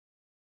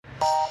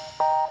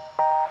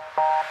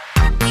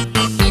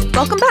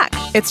Welcome back.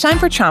 It's time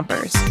for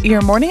Chompers,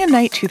 your morning and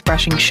night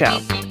toothbrushing show.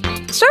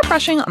 Start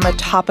brushing on the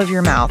top of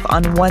your mouth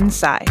on one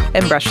side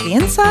and brush the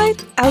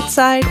inside,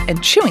 outside,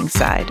 and chewing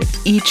side of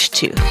each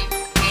tooth.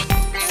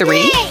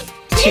 3,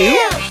 2,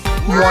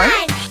 1,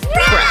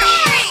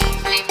 brush.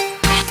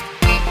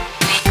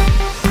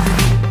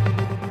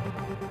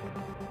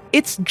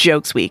 It's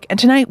Jokes Week, and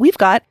tonight we've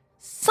got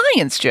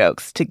science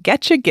jokes to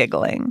get you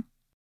giggling.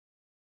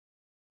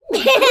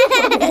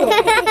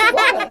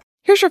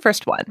 Here's your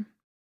first one.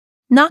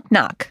 Knock,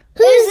 knock.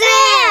 Who's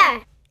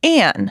there?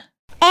 Anne.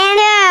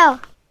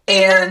 Anno.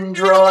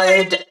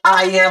 Android,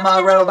 I am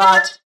a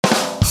robot.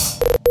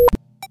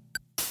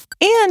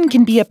 Anne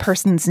can be a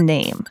person's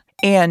name.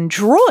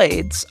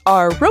 Androids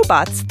are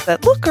robots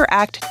that look or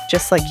act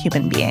just like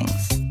human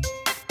beings.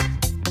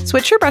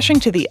 Switch your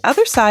brushing to the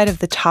other side of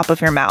the top of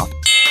your mouth,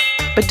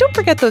 but don't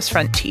forget those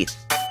front teeth.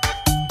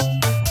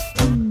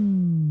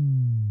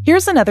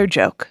 Here's another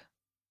joke.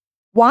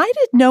 Why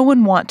did no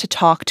one want to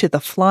talk to the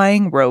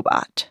flying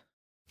robot?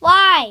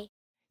 Why?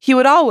 He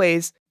would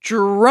always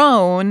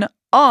drone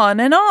on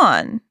and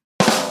on.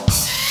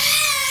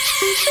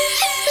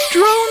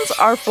 Drones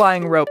are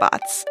flying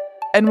robots,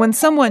 and when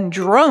someone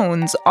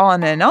drones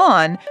on and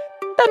on,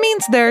 that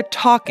means they're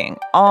talking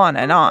on,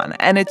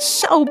 and it's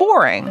so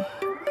boring.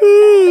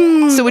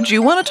 So would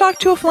you want to talk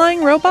to a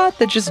flying robot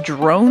that just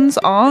drones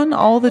on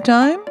all the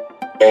time?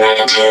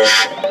 Negative.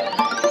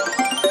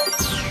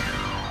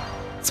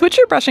 Switch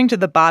your brushing to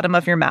the bottom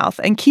of your mouth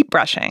and keep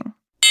brushing.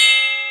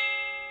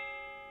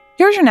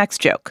 Here's your next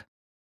joke.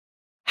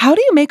 How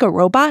do you make a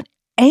robot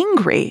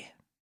angry?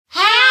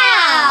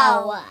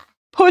 How?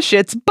 Push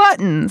its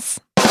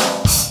buttons.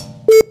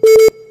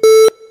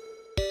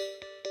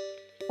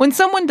 When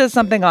someone does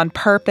something on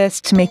purpose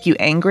to make you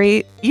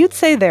angry, you'd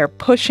say they're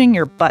pushing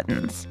your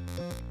buttons.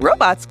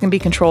 Robots can be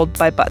controlled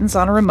by buttons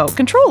on a remote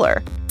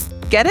controller.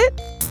 Get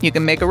it? You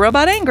can make a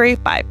robot angry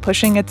by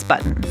pushing its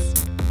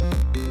buttons.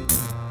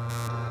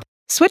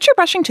 Switch your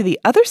brushing to the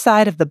other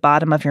side of the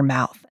bottom of your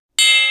mouth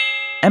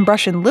and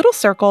brush in little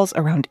circles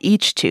around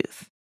each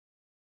tooth.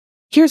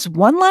 Here's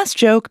one last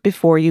joke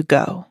before you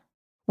go.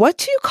 What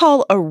do you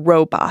call a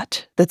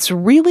robot that's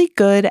really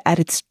good at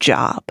its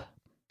job?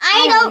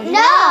 I don't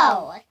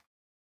know.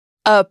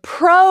 A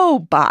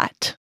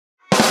probot.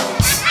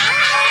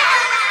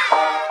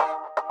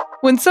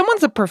 When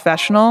someone's a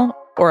professional,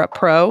 or a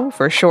pro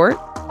for short,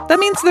 that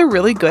means they're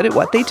really good at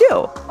what they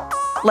do.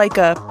 Like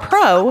a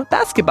pro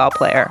basketball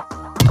player.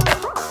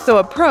 So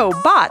a pro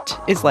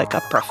bot is like a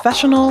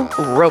professional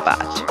robot.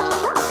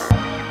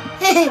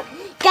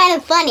 Kind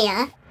of funny,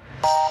 huh?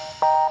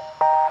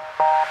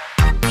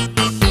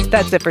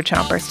 That's it for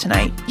Chompers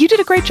tonight. You did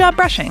a great job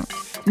brushing.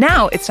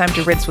 Now it's time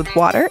to rinse with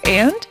water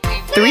and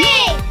 3,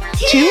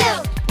 2,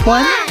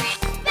 1,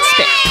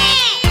 spit.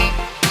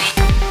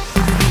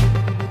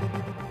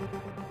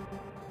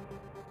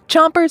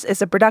 Chompers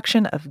is a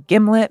production of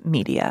Gimlet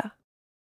Media.